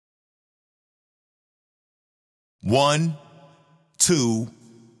1, 2,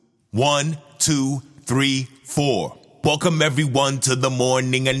 1, 2, 3, 4. Welcome everyone to the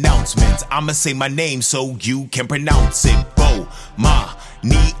morning announcements. I'ma say my name so you can pronounce it.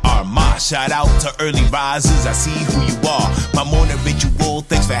 Bomani Armah. Shout out to early risers, I see who you are. My morning ritual,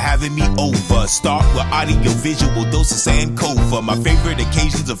 thanks for having me over. Start with audiovisual, dose of Sankofa. My favorite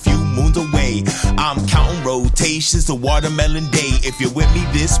occasions a few moons away. I'm counting rotations to watermelon day. If you're with me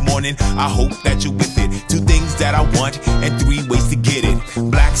this morning, I hope that you're with it. 2 things that I want and 3 ways to get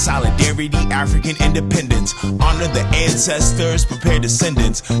it. Black solidarity, African independence. Honor the ancestors, prepare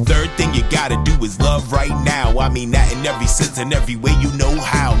descendants. 3rd thing you gotta do is love right now. I mean that in every sense and every way you know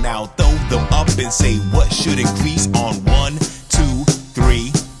how. Now throw them up and say what should increase on 1, 2,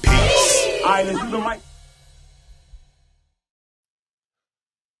 3, peace. Alright, let's do the mic.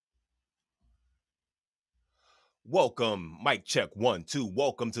 Welcome, mic check 1, 2.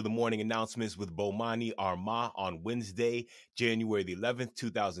 Welcome to the morning announcements with Bomani Armah on Wednesday, January the 11th,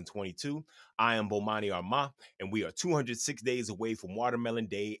 2022. I am Bomani Armah, and we are 206 days away from Watermelon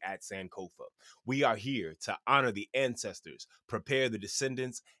Day at Sankofa. We are here to honor the ancestors, prepare the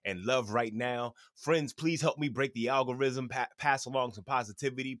descendants, and love right now. Friends, please help me break the algorithm, pass along some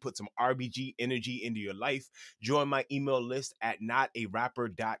positivity, put some RBG energy into your life. Join my email list at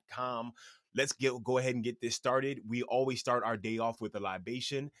notarapper.com. Let's go ahead and get this started. We always start our day off with a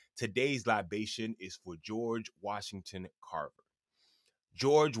libation. Today's libation is for George Washington Carver.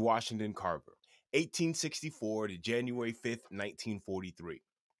 George Washington Carver, 1864 to January 5th, 1943.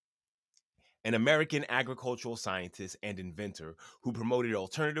 An American agricultural scientist and inventor who promoted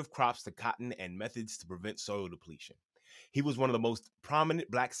alternative crops to cotton and methods to prevent soil depletion. He was one of the most prominent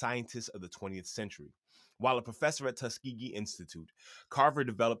Black scientists of the 20th century. While a professor at Tuskegee Institute, Carver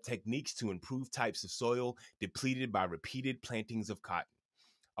developed techniques to improve types of soil depleted by repeated plantings of cotton.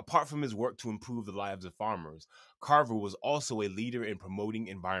 Apart from his work to improve the lives of farmers, Carver was also a leader in promoting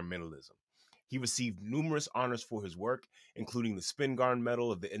environmentalism. He received numerous honors for his work, including the Spingarn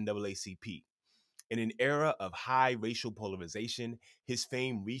Medal of the NAACP. In an era of high racial polarization, his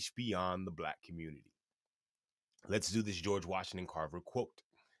fame reached beyond the Black community. Let's do this George Washington Carver quote.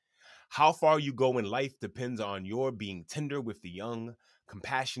 How far you go in life depends on your being tender with the young,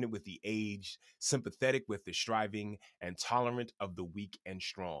 compassionate with the aged, sympathetic with the striving, and tolerant of the weak and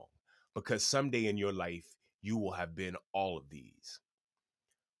strong. Because someday in your life, you will have been all of these.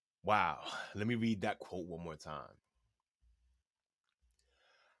 Wow. Let me read that quote one more time.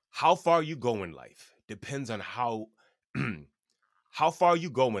 How far you go in life depends on how far you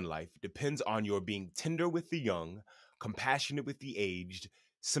go in life depends on your being tender with the young, compassionate with the aged,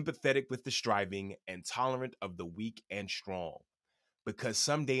 sympathetic with the striving, and tolerant of the weak and strong. Because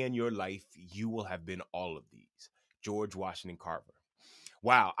someday in your life, you will have been all of these. George Washington Carver.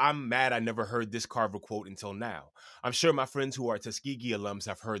 Wow, I'm mad I never heard this Carver quote until now. I'm sure my friends who are Tuskegee alums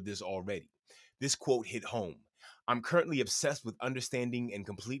have heard this already. This quote hit home. I'm currently obsessed with understanding and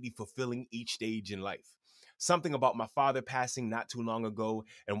completely fulfilling each stage in life. Something about my father passing not too long ago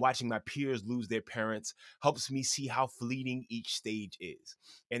and watching my peers lose their parents helps me see how fleeting each stage is.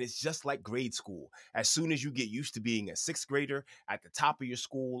 And it's just like grade school. As soon as you get used to being a 6th grader at the top of your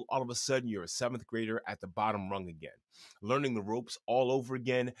school, all of a sudden you're a 7th grader at the bottom rung again. Learning the ropes all over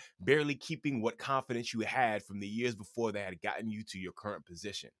again, barely keeping what confidence you had from the years before that had gotten you to your current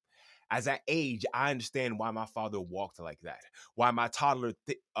position. As I age, I understand why my father walked like that, why my toddler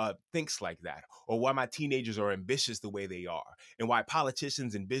thinks like that, or why my teenagers are ambitious the way they are, and why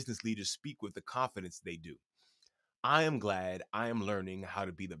politicians and business leaders speak with the confidence they do. I am glad I am learning how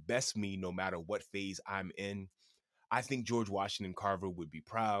to be the best me no matter what phase I'm in. I think George Washington Carver would be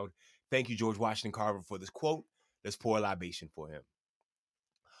proud. Thank you, George Washington Carver, for this quote. Let's pour a libation for him.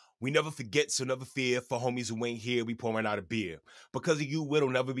 We never forget, so never fear. For homies who ain't here, we pouring out a beer. Because of you, it'll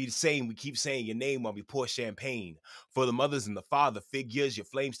never be the same. We keep saying your name while we pour champagne. For the mothers and the father figures, your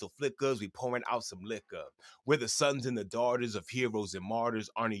flame still flickers. We pouring out some liquor. We're the sons and the daughters of heroes and martyrs.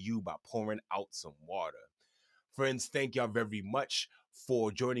 Honor you by pouring out some water. Friends, thank y'all very much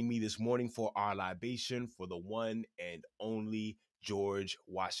for joining me this morning for our libation for the one and only George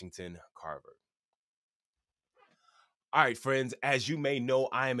Washington Carver. All right, friends, as you may know,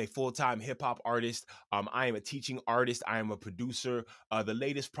 I am a full-time hip-hop artist. I am a teaching artist. I am a producer. The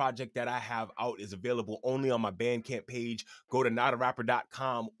latest project that I have out is available only on my Bandcamp page. Go to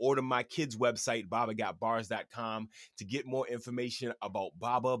notarapper.com, order my kids' website, babagotbars.com, to get more information about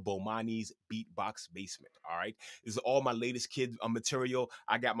Baba Bomani's Beatbox Basement, all right? This is all my latest kid material.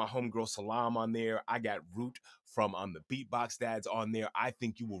 I got my homegirl Salam on there. I got Root from the Beatbox Dads on there. I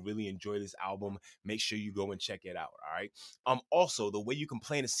think you will really enjoy this album. Make sure you go and check it out. All right. Also, the way you can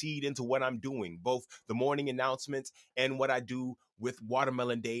plant a seed into what I'm doing, both the morning announcements and what I do with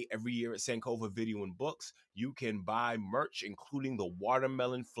Watermelon Day every year at Sankofa Video and Books, you can buy merch, including the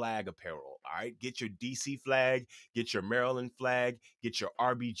Watermelon Flag apparel. All right. Get your DC flag, get your Maryland flag, get your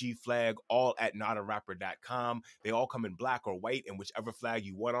RBG flag, all at notarapper.com. They all come in black or white, and whichever flag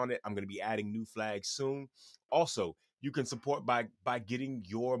you want on it. I'm going to be adding new flags soon. Also, you can support by getting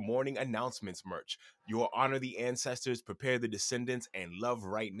your morning announcements merch. Your Honor the Ancestors, Prepare the Descendants, and Love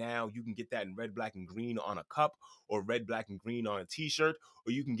Right Now. You can get that in red, black, and green on a cup, or red, black, and green on a t-shirt,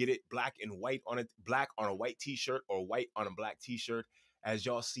 or you can get it black and white on black on a white t-shirt, or white on a black t-shirt. As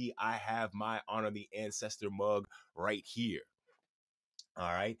y'all see, I have my Honor the Ancestor mug right here.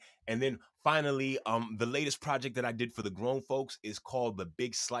 All right. And then finally, the latest project that I did for the grown folks is called The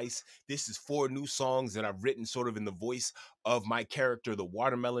Big Slice. This is 4 new songs that I've written sort of in the voice of my character, the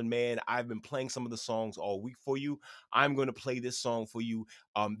Watermelon Man. I've been playing some of the songs all week for you. I'm going to play this song for you.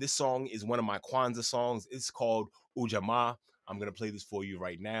 This song is one of my Kwanzaa songs. It's called Ujamaa. I'm going to play this for you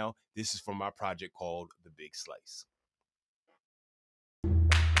right now. This is from my project called The Big Slice.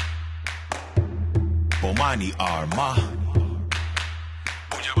 Bomani Armah.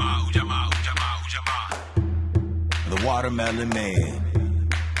 Ujamaa, Ujamaa, Ujamaa, Ujamaa. The Watermelon Man.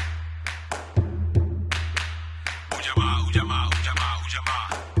 Ujamaa, Ujamaa, Ujamaa, Ujamaa.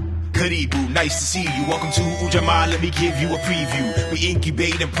 Karibu, nice to see you. Welcome to Ujamaa. Let me give you a preview. We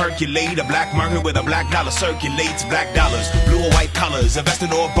incubate and percolate a black market with a black dollar circulates. Black dollars, blue or white collars,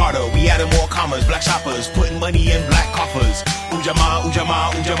 investing or barter. We added more commas, black shoppers, putting money in black coffers. Ujamaa,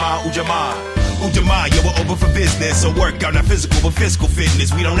 Ujamaa, Ujamaa, Ujamaa. Ujamaa, yeah, we're open for business. So work out not physical but fiscal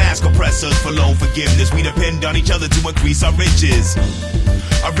fitness. We don't ask oppressors for loan forgiveness. We depend on each other to increase our riches.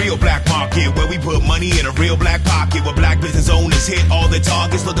 A real black market where we put money in a real black pocket, where black business owners hit all their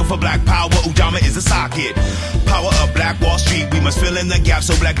targets looking for black power. Ujamaa is a socket. Power of Black Wall Street. We must fill in the gap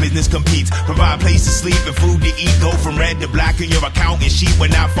so black business competes. Provide place to sleep and food to eat. Go from red to black in your account and sheet. We're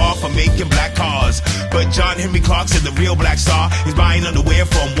not far from making black cars. But John Henry Clark said the real black star is buying underwear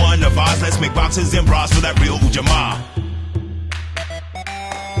from one of ours. Let's make boxes and bras for that real Ujamaa.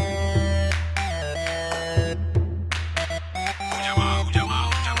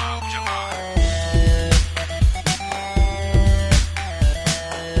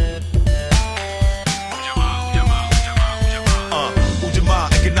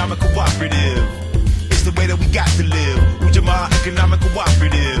 Cooperative. It's the way that we got to live. Ujamaa economic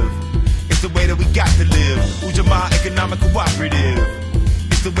cooperative. It's the way that we got to live. Ujamaa economic cooperative.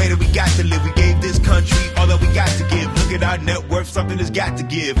 It's the way that we got to live. We gave this country all that we got to give. Look at our net worth, something that's got to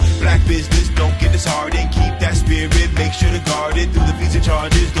give. Black business, don't get disheartened. Keep that spirit, make sure to guard it. Through the fees and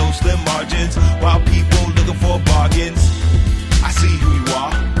charges, those slim margins. While people looking for bargains. I see who you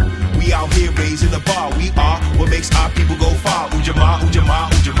are. We out here raising the bar. We are what makes our people go far. Ujamaa, Ujamaa,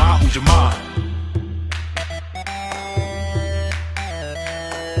 Ujamaa, Ujamaa.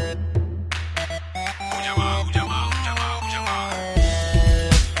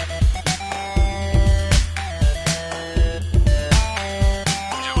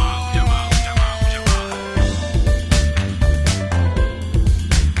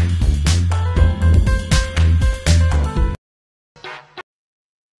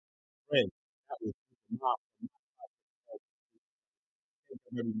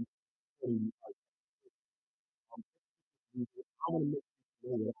 I want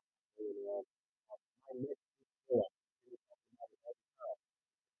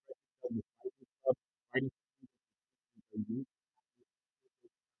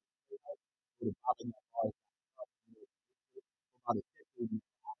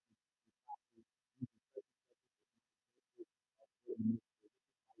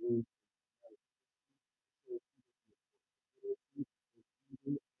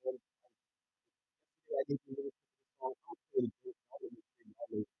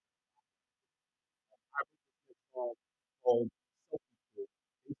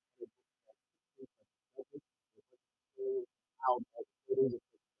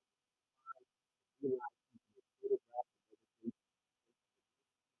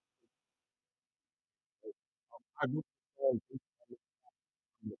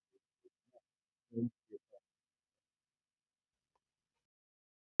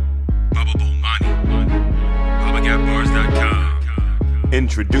to make you know what my next show.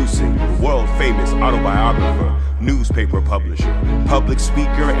 Introducing the world-famous autobiographer, newspaper publisher, public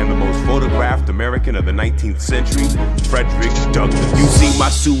speaker, and the most photographed American of the 19th century, Frederick Douglass. You see my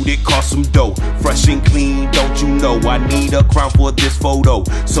suit, it cost some dough. Fresh and clean, don't you know I need a crown for this photo?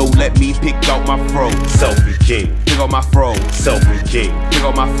 So let me pick out my fro. Selfie king. Pick out my fro. Selfie king. Pick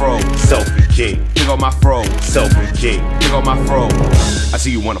out my fro. Selfie king. Pick out my fro. Selfie king. Pick out my fro. I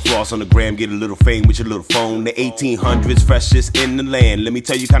see you wanna floss on the gram, get a little fame with your little phone. The 1800s, freshest in the land. Let me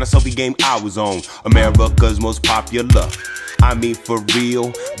tell you kind of selfie game I was on. America's most popular, I mean for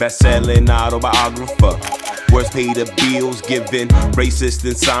real, best-selling autobiographer. Worst pay the bills, giving racist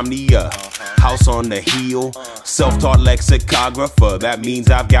insomnia. House on the hill, self-taught lexicographer. That means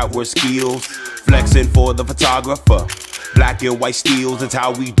I've got worse skills. Flexing for the photographer. Black and white steels, that's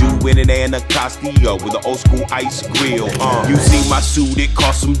how we do it in Anacostia with an old school ice grill. You see my suit, it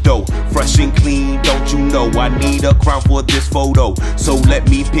cost some dough. Fresh and clean, don't you know I need a crown for this photo? So let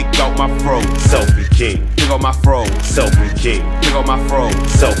me pick out my fro. Selfie king. Pick out my fro. Selfie king. Pick out my fro.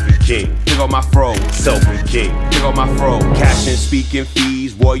 Selfie king. Pick out my fro. Selfie king. Pick out my fro. Cash and speaking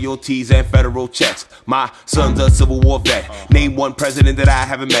fees, royalties, and federal checks. My son's a Civil War vet. Name one president that I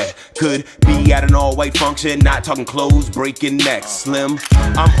haven't met. Could be at an all-white function, not talking clothes, breaking necks. Slim,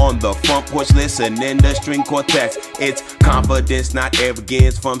 I'm on the front porch listening to string quartets. It's confidence, not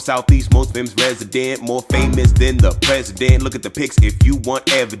arrogance. From Southeast, most famous resident, more famous than the president. Look at the pics if you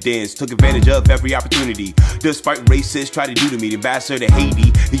want evidence. Took advantage of every opportunity, despite racists try to do to me. The ambassador to Haiti,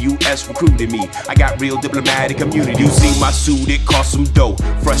 the U.S. recruited me. I got real diplomatic immunity. You see my suit, it cost some dough.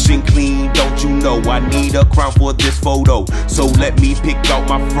 Fresh and clean, don't you know I need a crown for this photo? So let me pick out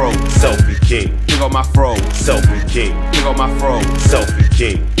my fro. Selfie king. Pick out my fro. Selfie king. Pick out my fro. Selfie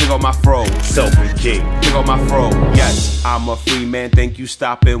king. Pick out my fro. Selfie king. Pick out my fro. Yes, I'm a free man. Thank you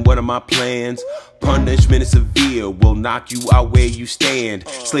stopping. What are my plans? Punishment is severe, will knock you out where you stand.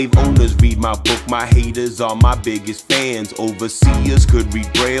 Slave owners read my book, my haters are my biggest fans. Overseers could read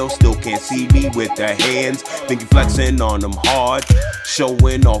braille, still can't see me with their hands. Think you flexing on them hard,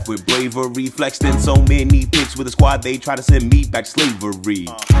 showing off with bravery. Flexed in so many pics with a squad, they try to send me back to slavery.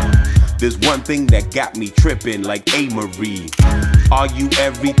 There's one thing that got me tripping like Marie. Are you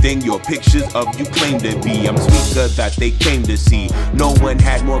everything your pictures of you claim to be? I'm speaker that they came to see. No one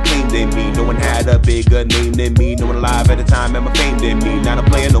had more claim than me. No one had a bigger name than me. No one alive at the time had more fame than me. Not a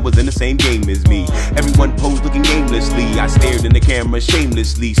player, no one's in the same game as me. Everyone posed looking aimlessly. I stared in the camera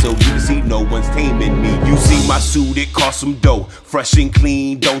shamelessly, so you can see no one's taming me. You see my suit, it cost some dough. Fresh and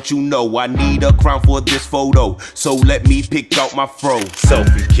clean, don't you know I need a crown for this photo? So let me pick out my fro.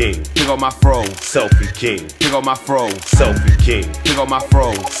 Selfie king. Pick out my fro. Selfie king. Pick out my fro. Selfie king. Pick out my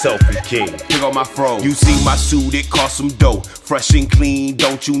fro. Selfie king. Pick out my fro. You see my suit, it cost some dough. Fresh and clean,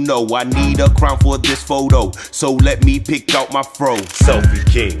 don't you know I need a crown for this photo? So let me pick out my fro. Selfie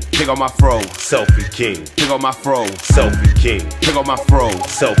king. Pick out my fro. Selfie king. Pick out my fro. Selfie king. Pick out my fro.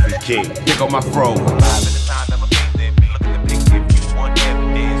 Selfie king. Pick out my fro. Live at the time that my fame did me. Look at the pics if you want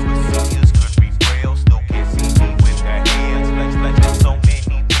evidence. With seniors could read braille, still can't see me with their hands. Flex, so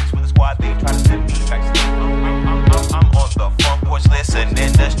many pics with a squad, they try to send me back. I'm on the front porch listening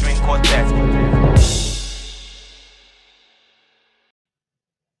to string quartets.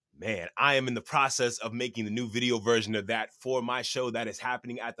 Man, I am in the process of making the new video version of that for my show that is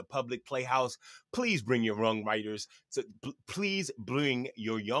happening at the Public Playhouse. Please bring your young writers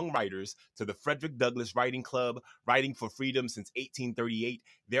to the Frederick Douglass Writing Club, Writing for Freedom since 1838.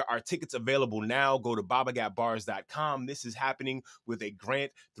 There are tickets available now. Go to babagapbars.com. This is happening with a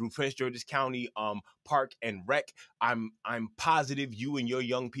grant through Prince George's County Park and Rec. I'm positive you and your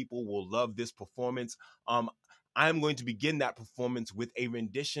young people will love this performance. I'm going to begin that performance with a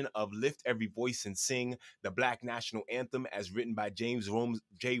rendition of Lift Every Voice and Sing, the Black National Anthem, as written by James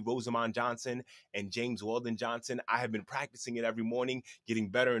J. Rosamond Johnson and James Weldon Johnson. I have been practicing it every morning, getting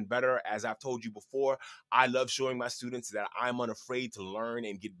better and better. As I've told you before, I love showing my students that I'm unafraid to learn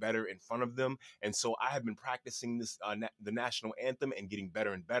and get better in front of them. And so I have been practicing this, the National Anthem, and getting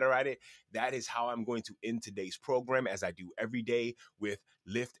better and better at it. That is how I'm going to end today's program, as I do every day, with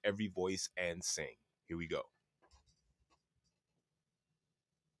Lift Every Voice and Sing. Here we go.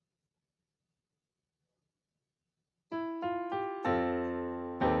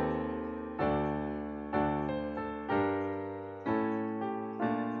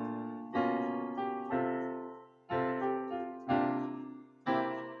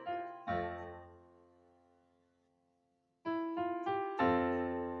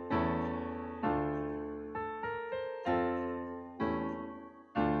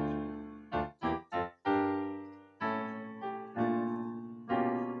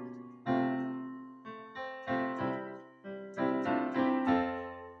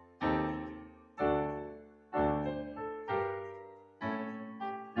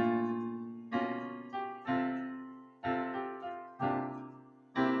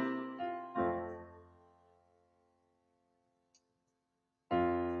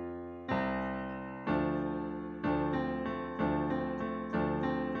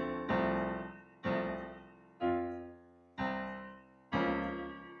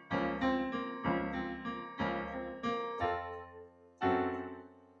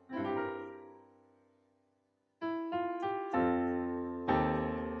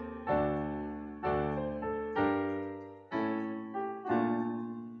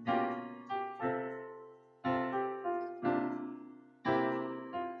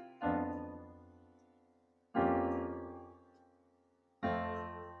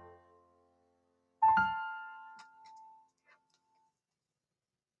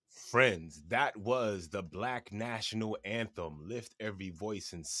 Friends, that was the Black National Anthem, Lift Every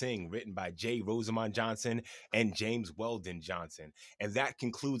Voice and Sing, written by J. Rosamond Johnson and James Weldon Johnson. And that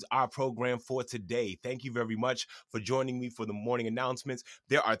concludes our program for today. Thank you very much for joining me for the morning announcements.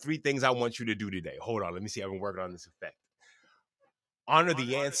 There are 3 things I want you to do today. Hold on, let me see. I've been working on this effect. Honor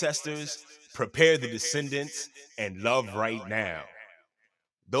the ancestors, prepare the descendants, and love right now.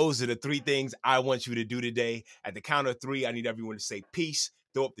 Those are the 3 things I want you to do today. At the count of 3, I need everyone to say peace,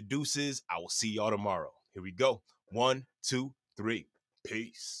 throw up the deuces. I will see y'all tomorrow. Here we go. 1, 2, 3.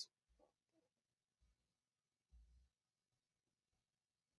 Peace.